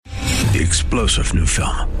The explosive new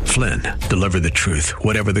film, Flynn, deliver the truth,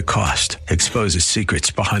 whatever the cost, exposes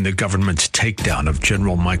secrets behind the government's takedown of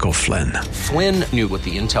General Michael Flynn. Flynn knew what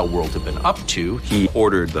the intel world had been up to. He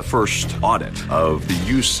ordered the first audit of the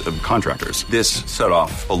use of contractors. This set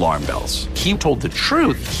off alarm bells. He told the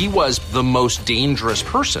truth. He was the most dangerous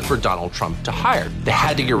person for Donald Trump to hire. They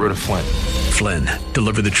had to get rid of Flynn. Flynn,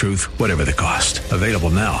 deliver the truth, whatever the cost. Available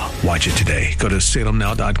now. Watch it today. Go to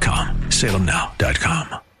salemnow.com.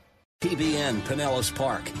 salemnow.com. TBN Pinellas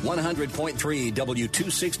Park, 100.3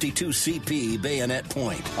 W262CP Bayonet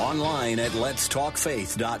Point. Online at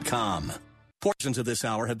letstalkfaith.com. Portions of this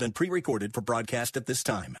hour have been pre-recorded for broadcast at this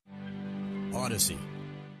time. Odyssey.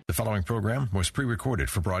 The following program was pre-recorded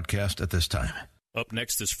for broadcast at this time. Up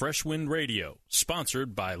next is Fresh Wind Radio,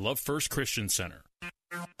 sponsored by Love First Christian Center.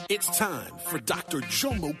 It's time for Dr.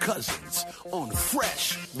 Jomo Cousins on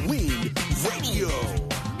Fresh Wind Radio.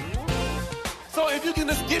 So if you can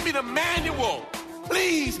just give me the manual,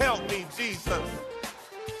 please help me, Jesus.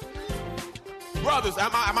 Brothers,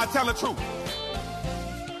 am I telling the truth?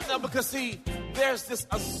 No, because see, there's this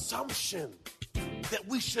assumption that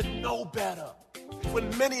we should know better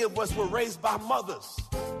when many of us were raised by mothers.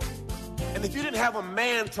 And if you didn't have a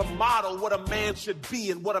man to model what a man should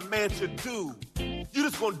be and what a man should do, you're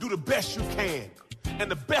just going to do the best you can. And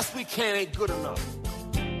the best we can ain't good enough.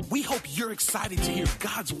 We hope you're excited to hear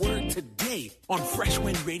God's word today on Fresh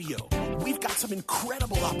Wind Radio. We've got some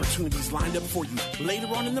incredible opportunities lined up for you later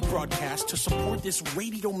on in the broadcast to support this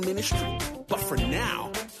radio ministry. But for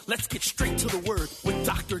now, let's get straight to the word with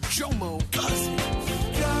Dr. Jomo Cousins.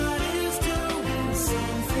 God is doing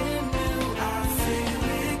something new. I feel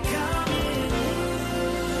it coming.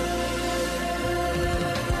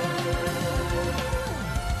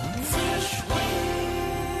 Fresh Wind.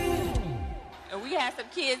 We had some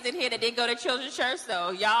kids in here that didn't go to children's church,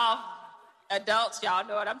 so y'all adults, y'all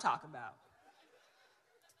know what I'm talking about.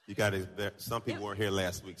 You got to, some people weren't here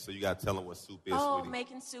last week, so you got to tell them what soup is. Oh, sweetie.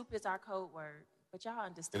 Making soup is our code word, but y'all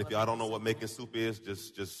understand. And if y'all don't know what making soup is,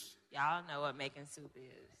 just. Y'all know what making soup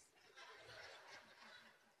is.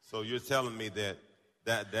 So you're telling me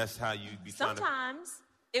that's how you be trying to. Sometimes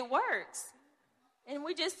it works, and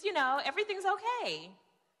we just, everything's okay.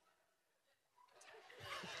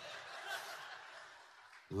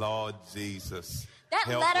 Lord Jesus. That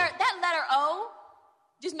letter O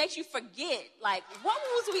just makes you forget, like, what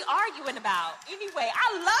was we arguing about? Anyway,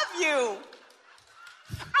 I love you.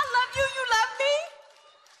 I love you. You love me.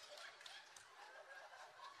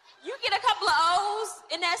 You get a couple of O's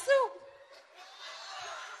in that soup.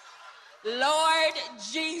 Lord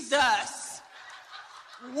Jesus.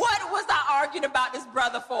 What was I arguing about this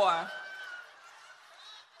brother for?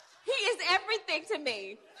 He is everything to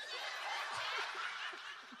me.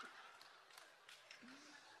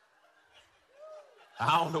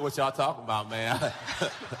 I don't know what y'all talking about, man.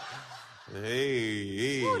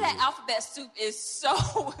 Hey. Ooh, that alphabet soup is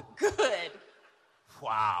so good.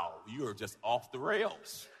 Wow, you are just off the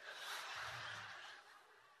rails.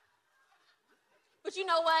 But you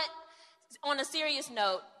know what? On a serious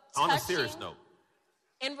note,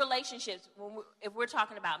 in relationships, if we're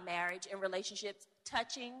talking about marriage and relationships,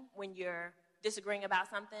 touching when you're disagreeing about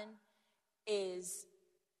something is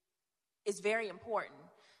very important.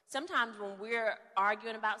 Sometimes when we're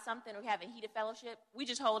arguing about something or having heated fellowship, we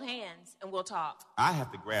just hold hands and we'll talk. I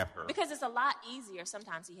have to grab her. Because it's a lot easier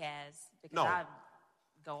sometimes he has. Because I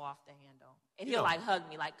go off the handle. And he'll hug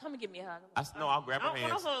me, like, come and give me a hug. I'll grab her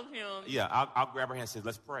hands. I'll hug him. Yeah, I'll grab her hand and say,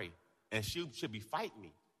 let's pray. And she should be fighting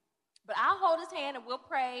me. But I'll hold his hand and we'll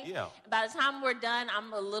pray. Yeah. By the time we're done,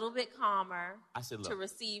 I'm a little bit calmer to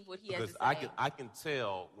receive what he has to say. Because I can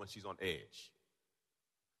tell when she's on edge.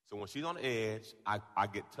 So when she's on the edge, I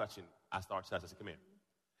get touching. I start touching. I say, come here.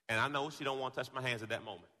 And I know she don't want to touch my hands at that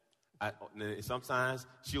moment. Sometimes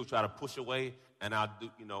she'll try to push away, and I'll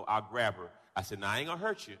grab her. I said, I ain't going to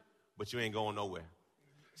hurt you, but you ain't going nowhere.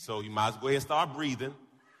 So you might as well go ahead and start breathing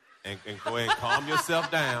and go ahead and calm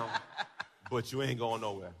yourself down, but you ain't going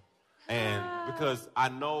nowhere. And because I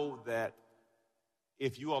know that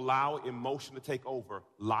if you allow emotion to take over,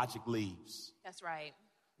 logic leaves. That's right.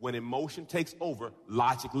 When emotion takes over,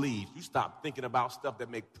 logic leaves. You stop thinking about stuff that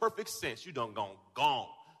make perfect sense. You done gone.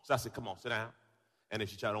 So I said, come on, sit down. And if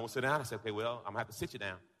she don't sit down, I said, okay, well, I'm going to have to sit you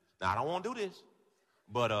down. Now, I don't want to do this,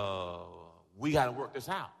 but we got to work this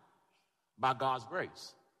out by God's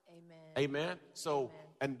grace. Amen. So,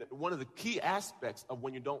 and one of the key aspects of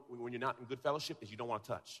when you're not in good fellowship is you don't want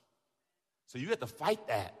to touch. So you have to fight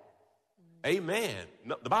that. Amen.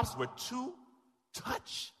 No, the Bible says where two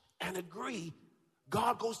touch and agree,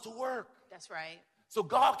 God goes to work. That's right. So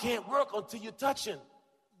God can't work until you're touching.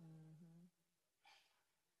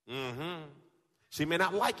 Mm-hmm. She may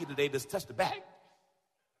not like you today, just touch the back.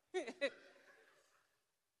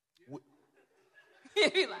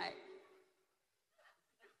 Be like,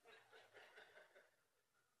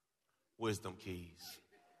 wisdom keys.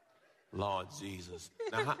 Lord Jesus.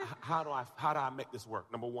 Now, how do I make this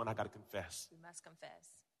work? Number one, I got to confess. we must confess.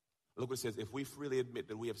 Look what it says. If we freely admit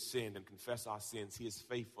that we have sinned and confess our sins, he is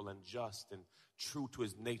faithful and just and true to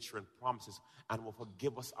his nature and promises and will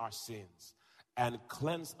forgive us our sins and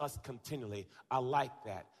cleanse us continually. I like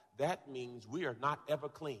that. That means we are not ever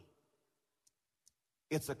clean.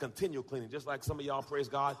 It's a continual cleaning. Just like some of y'all, praise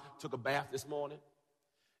God, took a bath this morning.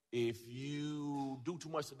 If you do too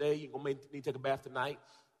much today, you're going to need to take a bath tonight.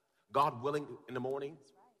 God willing, in the morning.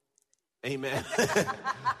 Right. Amen.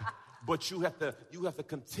 But you have to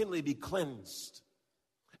continually be cleansed.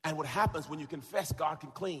 And what happens when you confess, God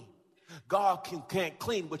can clean. God can't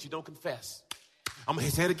clean what you don't confess. I'm going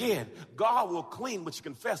to say it again. God will clean what you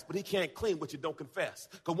confess, but he can't clean what you don't confess.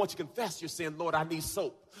 Because once you confess, you're saying, Lord, I need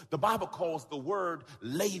soap. The Bible calls the word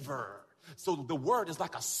laver. So the word is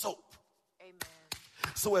like a soap. Amen.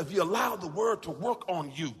 So if you allow the word to work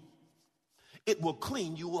on you, it will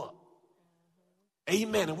clean you up.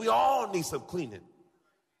 Amen. And we all need some cleaning.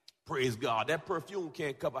 Praise God. That perfume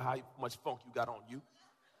can't cover how much funk you got on you.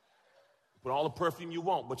 Put all the perfume you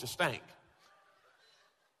want, but you stink.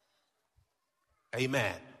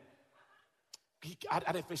 Amen. I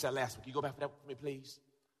didn't finish that last week. Can you go back for that for me, please?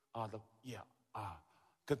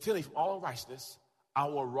 Continuing from all unrighteousness,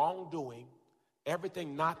 our wrongdoing,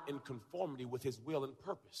 everything not in conformity with his will and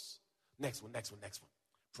purpose. Next one.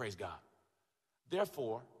 Praise God.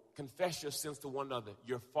 Therefore, confess your sins to one another,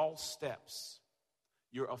 your false steps,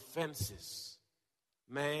 your offenses.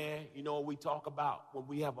 Man, you know what we talk about when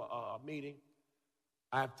we have a meeting?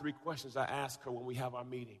 I have 3 questions I ask her when we have our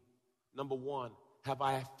meeting. Number 1, have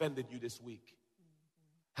I offended you this week?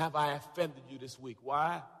 Have I offended you this week?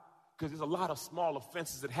 Why? Because there's a lot of small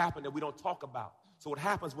offenses that happen that we don't talk about. So what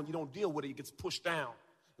happens when you don't deal with it, it gets pushed down.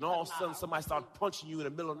 And all of a sudden, somebody starts punching you in the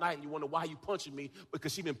middle of the night, and you wonder why you punching me,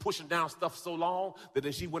 because she's been pushing down stuff so long that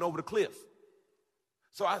then she went over the cliff.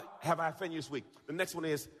 So have I offended you this week? The next one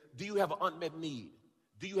is, do you have an unmet need?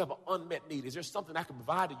 Do you have an unmet need? Is there something I can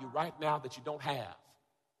provide to you right now that you don't have?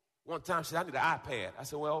 One time she said, I need an iPad. I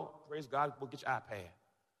said, well, praise God, we'll get your iPad.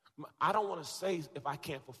 I don't want to say if I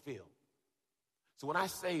can't fulfill. So when I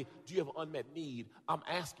say, do you have an unmet need, I'm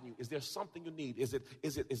asking you, is there something you need? Is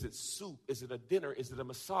it soup? Is it a dinner? Is it a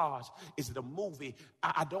massage? Is it a movie?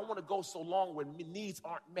 I don't want to go so long when needs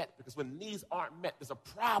aren't met, because when needs aren't met, there's a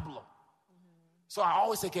problem. Mm-hmm. So I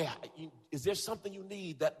always say, okay, is there something you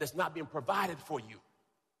need that's not being provided for you?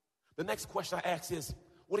 The next question I ask is,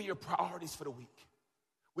 what are your priorities for the week?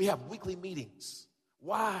 We have weekly meetings.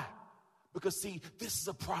 Why? Because, see, this is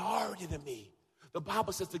a priority to me. The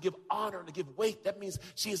Bible says to give honor and to give weight. That means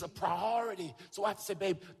she is a priority. So I have to say,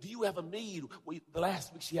 babe, do you have a need? The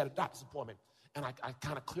last week she had a doctor's appointment, and I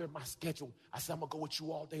kind of cleared my schedule. I said, I'm going to go with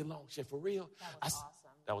you all day long. She said, for real?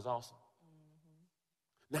 That was awesome.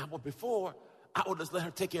 Mm-hmm. Now, but before, I would just let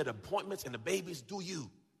her take care of the appointments and the babies. Do you?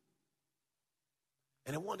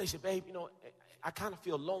 And then one day she said, babe, I kind of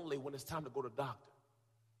feel lonely when it's time to go to the doctor.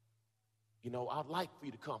 I'd like for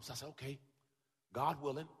you to come. So I said, okay, God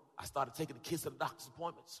willing. I started taking the kids to the doctor's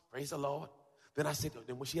appointments. Praise the Lord. Then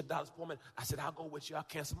when she had a doctor's appointment, I said, I'll go with you. I'll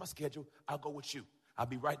cancel my schedule. I'll go with you. I'll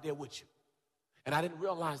be right there with you. And I didn't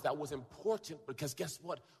realize that was important, because guess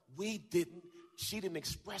what? She didn't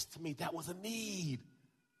express to me that was a need.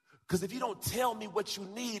 Because if you don't tell me what you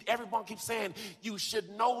need, everyone keeps saying you should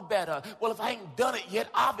know better. Well, if I ain't done it yet,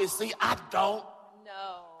 obviously I don't.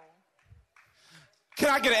 No. Can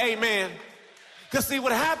I get an amen? Because see,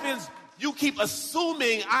 what happens, you keep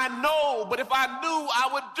assuming I know, but if I knew, I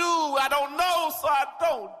would do. I don't know, so I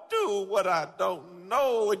don't do what I don't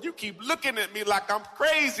know. And you keep looking at me like I'm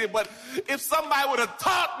crazy, but if somebody would have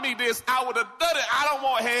taught me this, I would have done it. I don't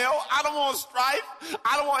want hell. I don't want strife.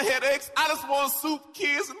 I don't want headaches. I just want soup,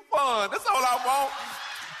 kids, and fun. That's all I want.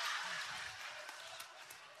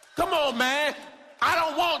 Come on, man. I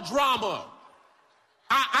don't want drama.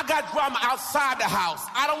 I got drama outside the house.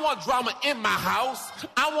 I don't want drama in my house.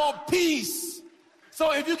 I want peace.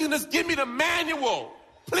 So if you can just give me the manual,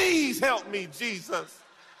 please help me, Jesus.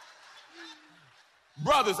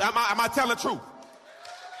 Brothers, am I telling the truth?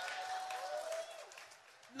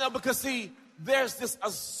 No, because see, there's this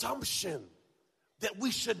assumption that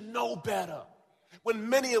we should know better when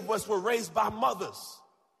many of us were raised by mothers.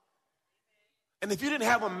 And if you didn't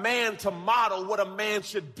have a man to model what a man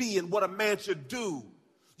should be and what a man should do,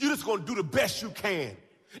 you're just going to do the best you can.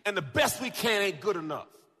 And the best we can ain't good enough.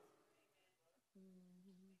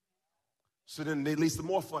 So then it leads to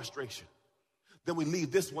more frustration. Then we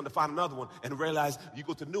leave this one to find another one and realize you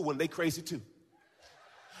go to the new one, they crazy too.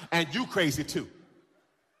 And you crazy too.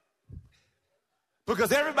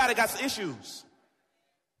 Because everybody got issues.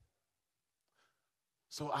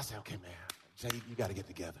 So I said, okay, man, Jay, you got to get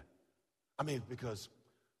together. I mean, because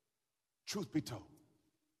truth be told,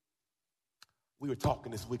 we were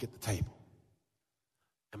talking this week at the table.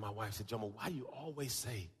 And my wife said, Jomo, why do you always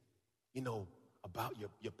say, about your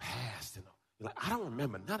past? And you're like, I don't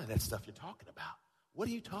remember none of that stuff you're talking about. What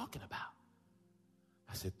are you talking about?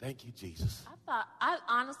 I said, thank you, Jesus. I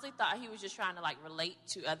honestly thought he was just trying to relate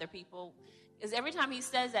to other people. Because every time he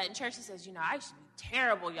says that in church, he says, I used to be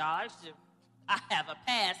terrible, y'all. I have a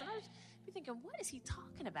past. And I was be thinking, what is he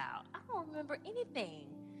talking about? I don't remember anything.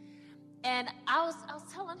 And I was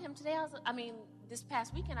telling him today, this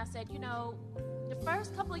past weekend, I said, the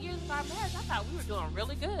first couple of years of our marriage, I thought we were doing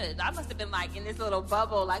really good. I must have been in this little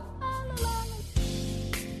bubble, la, la, la.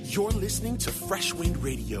 You're listening to Fresh Wind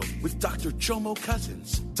Radio with Dr. Jomo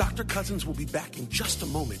Cousins. Dr. Cousins will be back in just a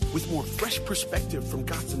moment with more fresh perspective from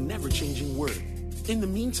God's never-changing word. In the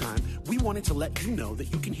meantime, we wanted to let you know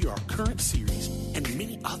that you can hear our current series and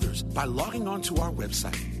many others by logging on to our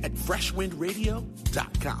website at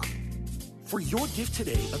freshwindradio.com. For your gift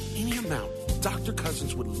today of any amount, Dr.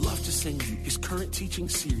 Cousins would love to send you his current teaching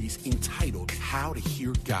series entitled How to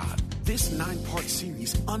Hear God. This 9-part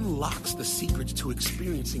series unlocks the secrets to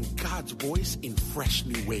experiencing God's voice in fresh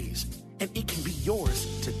new ways, and it can be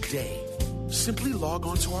yours today. Simply log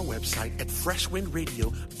on to our website at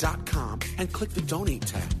freshwindradio.com and click the Donate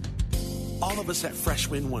tab. All of us at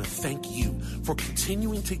Freshwind want to thank you for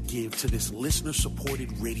continuing to give to this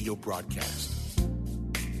listener-supported radio broadcast.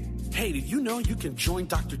 Hey, did you know you can join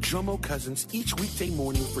Dr. Jomo Cousins each weekday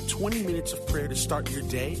morning for 20 minutes of prayer to start your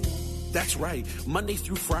day? That's right. Monday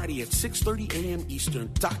through Friday at 6:30 a.m. Eastern,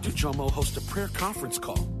 Dr. Jomo hosts a prayer conference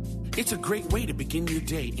call. It's a great way to begin your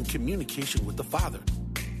day in communication with the Father.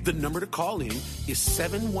 The number to call in is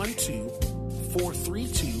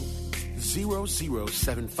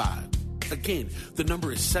 712-432-0075. Again, the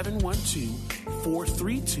number is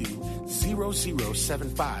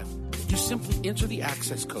 712-432-0075. You simply enter the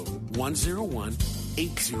access code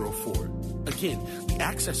 101804. Again, the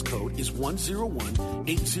access code is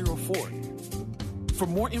 101804. For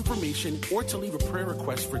more information or to leave a prayer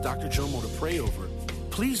request for Dr. Jomo to pray over,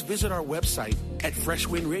 please visit our website at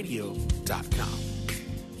freshwindradio.com.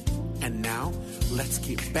 And now, let's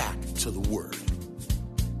get back to the Word.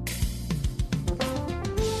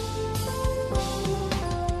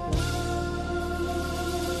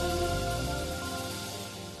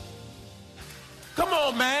 Come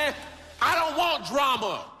on, man. I don't want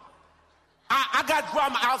drama. I got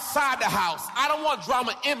drama outside the house. I don't want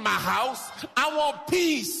drama in my house. I want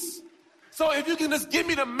peace. So if you can just give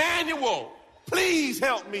me the manual, please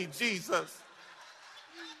help me, Jesus.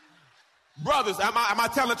 Brothers, am I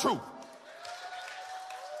telling the truth?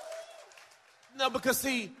 No, because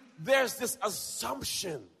see, there's this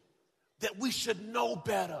assumption that we should know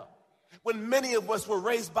better when many of us were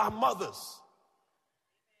raised by mothers.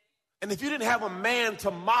 And if you didn't have a man to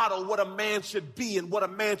model what a man should be and what a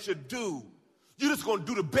man should do, you're just going to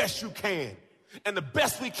do the best you can. And the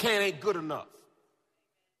best we can ain't good enough.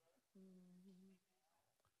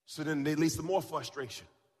 So then it leads to more frustration.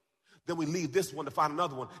 Then we leave this one to find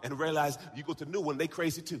another one and realize you go to the new one, they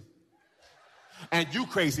crazy too. And you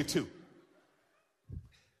crazy too.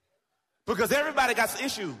 Because everybody got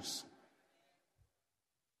issues.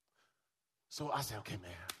 So I said, okay,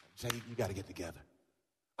 man, Jay, you got to get together.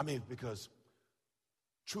 Because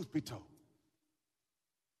truth be told,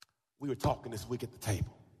 we were talking this week at the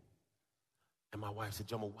table. And my wife said,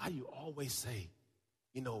 Jomo, why do you always say,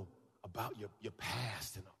 about your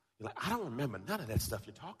past? And you're like, I don't remember none of that stuff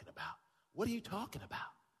you're talking about. What are you talking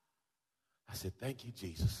about? I said, thank you,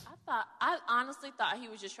 Jesus. I honestly thought he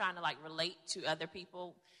was just trying to relate to other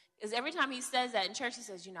people. Because every time he says that in church, he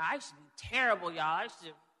says, I used to be terrible, y'all.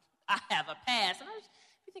 I have a past. And I was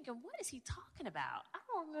thinking, what is he talking about? I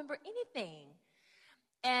don't remember anything.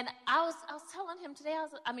 And I was telling him today,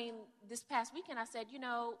 this past weekend, I said,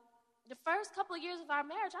 the first couple of years of our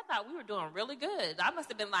marriage, I thought we were doing really good. I must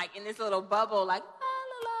have been in this little bubble, la, la, la,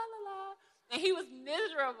 la, la. And he was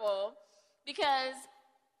miserable because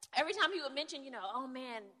every time he would mention, oh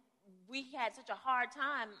man, we had such a hard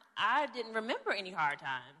time, I didn't remember any hard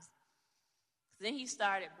times. Then he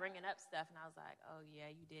started bringing up stuff, and I was like, oh, yeah,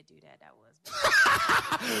 you did do that. That was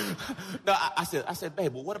bad. No, I said,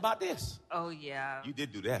 babe, well, what about this? Oh, yeah. You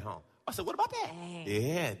did do that, huh? I said, what about that? Dang.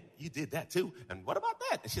 Yeah, you did that, too. And what about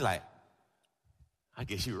that? And she's like, I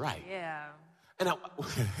guess you're right. Yeah. And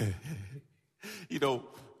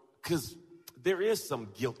because there is some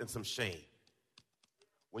guilt and some shame.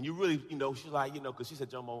 When you really, she's like, because she said,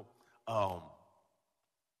 Jomo,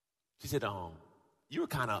 she said, you were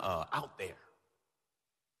kind of out there.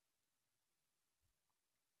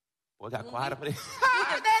 Boy, it got quiet up in there.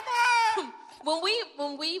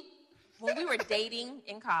 When we were dating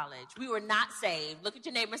in college, we were not saved. Look at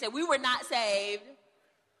your neighbor and say, we were not saved.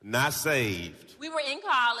 Not saved. We were in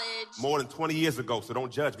college. More than 20 years ago, so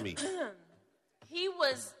don't judge me. He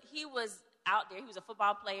was out there. He was a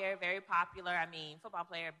football player, very popular. Football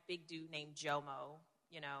player, big dude named Jomo,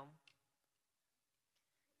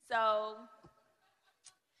 So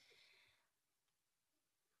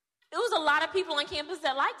it was a lot of people on campus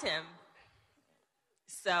that liked him.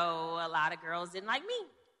 So a lot of girls didn't like me.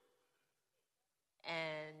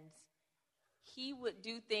 And he would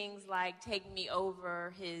do things like take me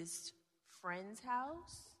over his friend's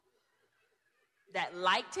house that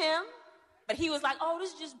liked him. But he was like, oh,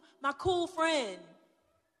 this is just my cool friend.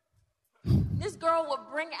 This girl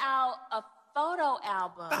would bring out a photo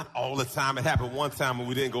album. Not all the time. It happened one time when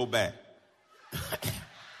we didn't go back.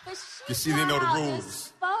 But she didn't know the rules.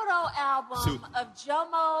 This photo album of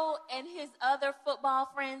Jomo and his other football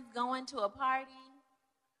friends going to a party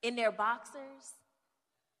in their boxers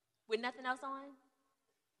with nothing else on.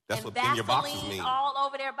 That's and what in your boxers mean. All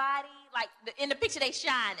over their body. Like in the picture, they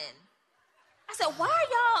shining. I said, why are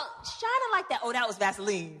y'all shining like that? Oh, that was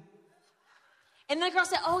Vaseline. And then the girl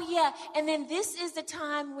said, oh, yeah. And then this is the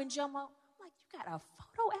time when Jomo, I'm like, you got a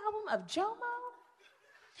photo album of Jomo?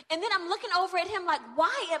 And then I'm looking over at him like,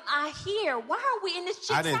 why am I here? Why are we in this chick's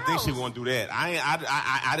house? I didn't think she was going to do that.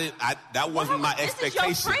 I didn't, that wasn't my expectation.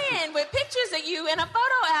 This is your friend with pictures of you in a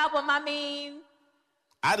photo album,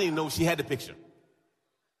 I didn't know she had the picture.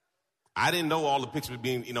 I didn't know all the pictures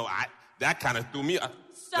being, that kind of threw me.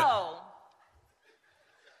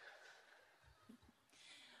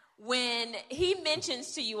 When he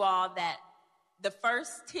mentions to you all that the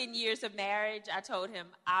first 10 years of marriage, I told him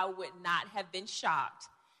I would not have been shocked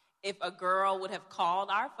if a girl would have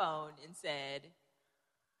called our phone and said,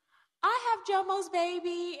 I have Jomo's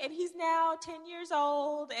baby, and he's now 10 years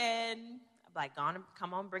old, and I'm like,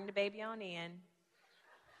 come on, bring the baby on in.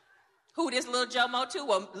 Who this little Jomo to?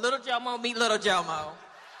 Well, little Jomo meet little Jomo.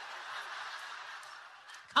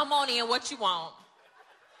 Come on in, what you want?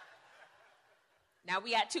 Now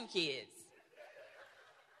we got 2 kids.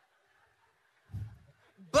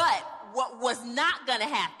 But what was not going to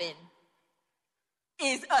happen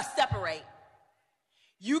is us separate.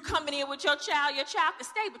 You coming in with your child can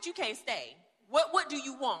stay, but you can't stay. What do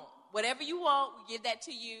you want? Whatever you want, we give that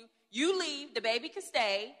to you. You leave, the baby can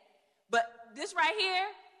stay. But this right here,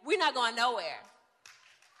 we're not going nowhere.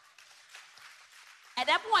 At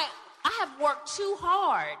that point, I have worked too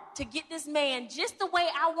hard to get this man just the way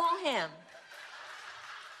I want him.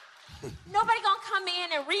 Nobody gonna come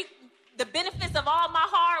in and reap the benefits of all my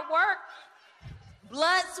hard work,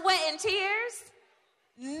 blood, sweat, and tears.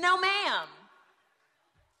 No, ma'am.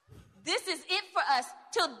 This is it for us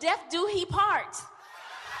till death do he part.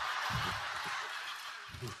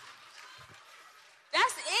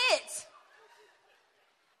 That's it.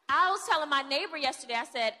 I was telling my neighbor yesterday, I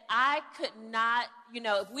said, I could not,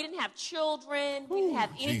 if we didn't have children, we didn't have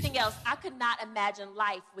anything else, I could not imagine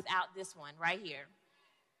life without this one right here.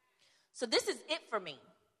 So this is it for me.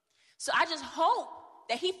 So I just hope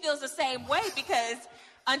that he feels the same way, because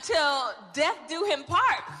until death do him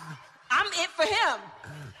part, I'm it for him.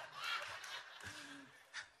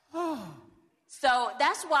 So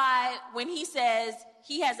that's why when he says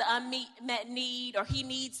he has an unmet need or he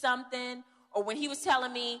needs something, or when he was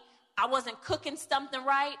telling me I wasn't cooking something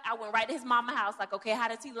right, I went right to his mama's house like, okay, how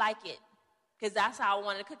does he like it? Because that's how I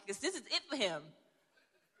wanted to cook it, because this is it for him.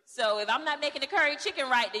 So if I'm not making the curry chicken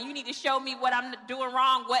right, then you need to show me what I'm doing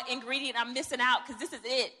wrong, what ingredient I'm missing out, because this is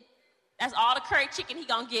it. That's all the curry chicken he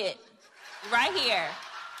gonna get right here.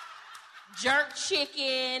 Jerk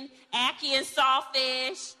chicken, ackee and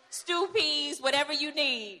sawfish, stew peas, whatever you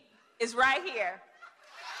need is right here.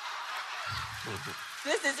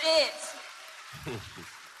 This is it.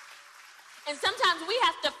 And sometimes we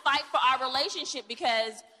have to fight for our relationship,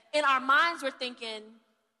 because in our minds we're thinking,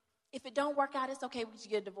 if it don't work out, it's okay. We can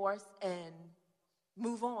get a divorce and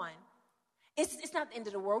move on. It's not the end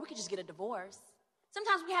of the world. We could just get a divorce.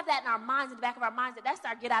 Sometimes we have that in our minds, in the back of our minds, that's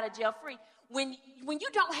our get out of jail free. When you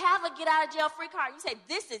don't have a get out of jail free card, you say,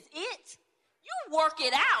 this is it. You work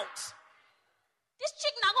it out. This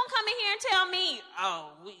chick not gonna come in here and tell me,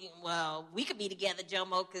 we could be together,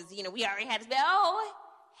 Jomo, because we already had this. Oh,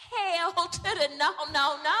 hell to the no.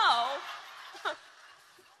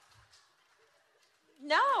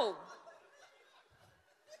 No.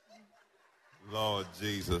 Lord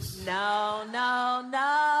Jesus. No.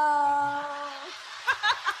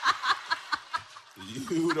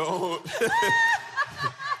 You don't.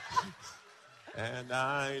 And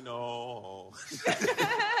I know.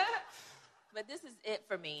 But this is it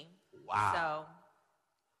for me. Wow.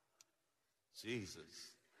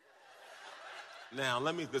 Jesus. Now,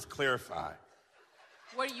 let me just clarify.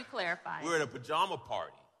 What are you clarifying? We're at a pajama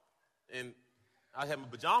party, and I have my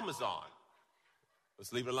pajamas on.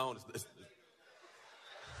 Let's leave it alone.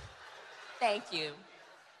 Thank you.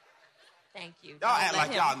 Y'all act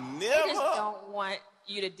like y'all never. I just don't want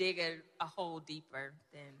you to dig a hole deeper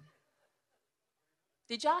than.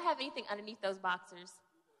 Did y'all have anything underneath those boxers?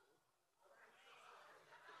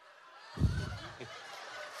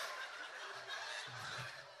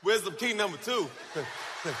 Wisdom key number 2.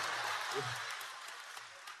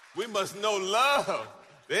 We must know love.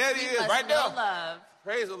 There it is, right there. Love.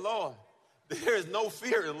 Praise the Lord. There is no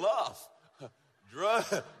fear in love.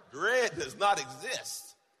 Dread does not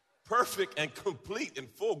exist. Perfect and complete and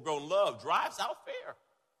full-grown love drives out fear.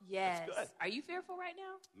 Yes. That's good. Are you fearful right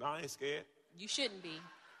now? No, I ain't scared. You shouldn't be.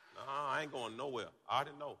 No, I ain't going nowhere. I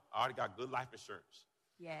already know. I already got good life insurance.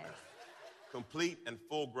 Yes. Complete and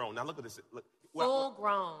full-grown. Now look at this. Look.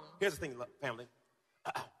 Full-grown. Here's the thing, family.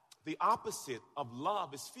 The opposite of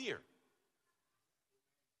love is fear.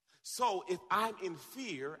 So if I'm in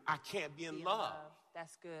fear, I can't be in love.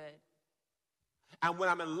 That's good. And when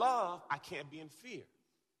I'm in love, I can't be in fear.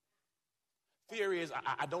 Fear is,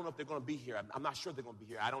 I don't know if they're going to be here. I'm not sure they're going to be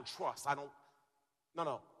here. I don't trust.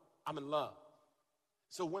 No, I'm in love.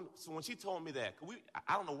 So when she told me that,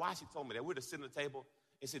 I don't know why she told me that. We were just sitting at the table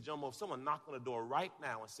and said, Jomo, if someone knocked on the door right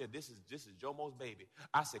now and said, this is Jomo's baby,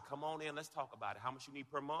 I said, come on in, let's talk about it. How much you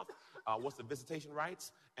need per month? What's the visitation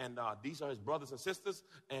rights? And these are his brothers and sisters,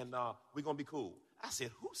 and we're going to be cool. I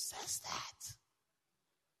said, who says that?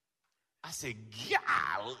 I said,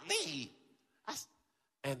 golly.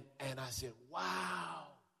 And I said, wow,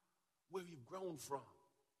 where have you grown from?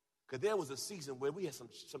 Because there was a season where we had some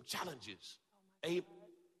challenges. Abe.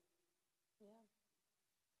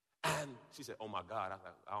 And she said, oh, my God,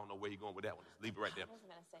 I don't know where you're going with that one. Just leave it right there. I wasn't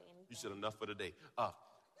going to say anything. You said enough for today.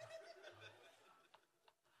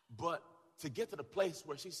 But to get to the place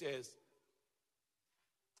where she says,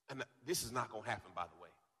 and this is not going to happen, by the way.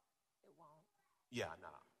 It won't. Yeah, no.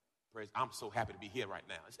 I'm so happy to be here right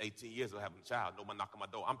now. It's 18 years of having a child. No one knocking my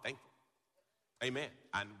door. I'm thankful. Amen.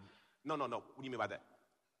 And no. What do you mean by that?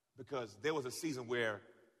 Because there was a season where,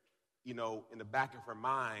 in the back of her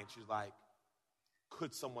mind, she's like,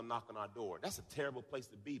 could someone knock on our door? That's a terrible place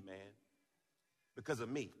to be, man, because of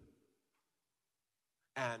me.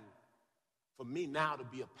 And for me now to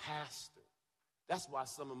be a pastor, that's why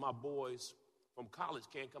some of my boys from college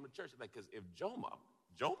can't come to church. Like, because if Jomo?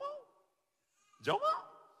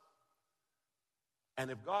 And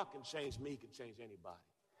if God can change me, he can change anybody.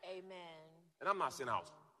 Amen. And I'm not saying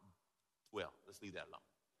let's leave that alone.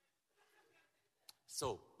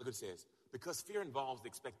 So, look what it says. Because fear involves the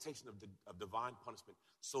expectation of divine punishment,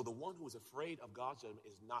 so the one who is afraid of God's judgment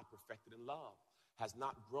is not perfected in love, has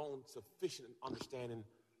not grown sufficient in understanding.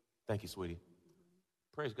 Thank you, sweetie.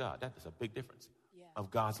 Mm-hmm. Praise God. That is a big difference of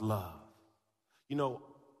God's love.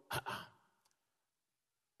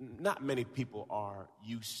 Not many people are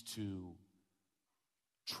used to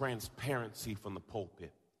transparency from the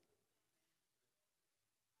pulpit.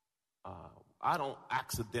 I don't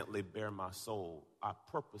accidentally bare my soul. I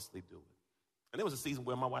purposely do it. And there was a season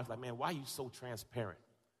where my wife was like, man, why are you so transparent?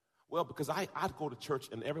 Well, because I'd go to church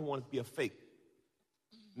and everyone would be a fake.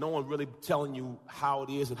 No one really telling you how it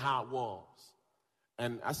is and how it was.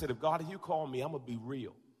 And I said, if you call me, I'm going to be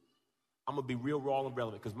real. I'm going to be real, raw, and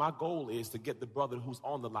relevant, because my goal is to get the brother who's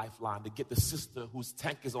on the lifeline, to get the sister whose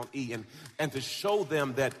tank is on E, and to show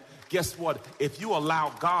them that, guess what, if you allow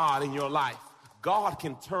God in your life, God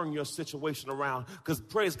can turn your situation around. Because,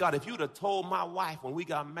 praise God, if you'd have told my wife when we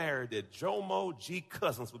got married that Jomo G.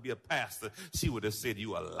 Cousins would be a pastor, she would have said,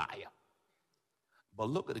 you a liar. But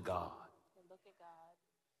look at God.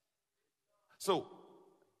 So,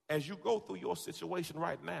 as you go through your situation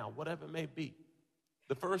right now, whatever it may be,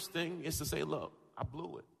 the first thing is to say, look, I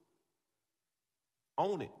blew it.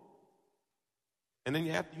 Own it. And then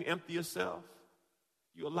after you empty yourself,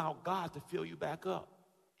 you allow God to fill you back up.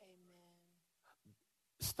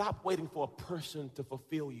 Stop waiting for a person to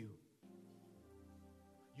fulfill you.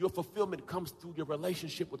 Your fulfillment comes through your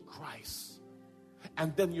relationship with Christ.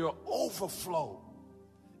 And then your overflow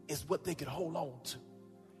is what they can hold on to.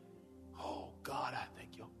 Oh, God, I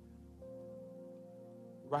thank you.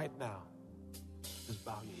 Right now, just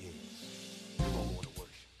bow your heads. We're going to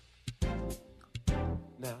worship.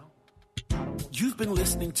 Now, you You've been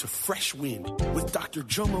listening to Fresh Wind with Dr.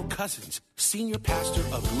 Jomo Cousins, Senior Pastor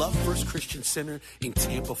of Love First Christian Center in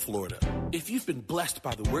Tampa, Florida. If you've been blessed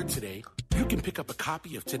by the word today, you can pick up a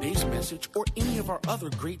copy of today's message or any of our other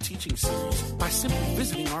great teaching series by simply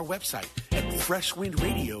visiting our website at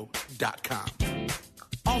freshwindradio.com.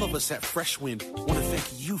 All of us at Fresh Wind want to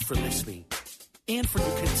thank you for listening and for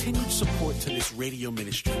your continued support to this radio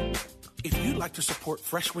ministry. If you'd like to support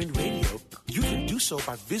Fresh Wind Radio, you can do so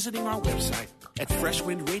by visiting our website at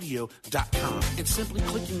freshwindradio.com and simply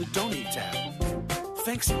clicking the Donate tab.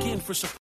 Thanks again for supporting.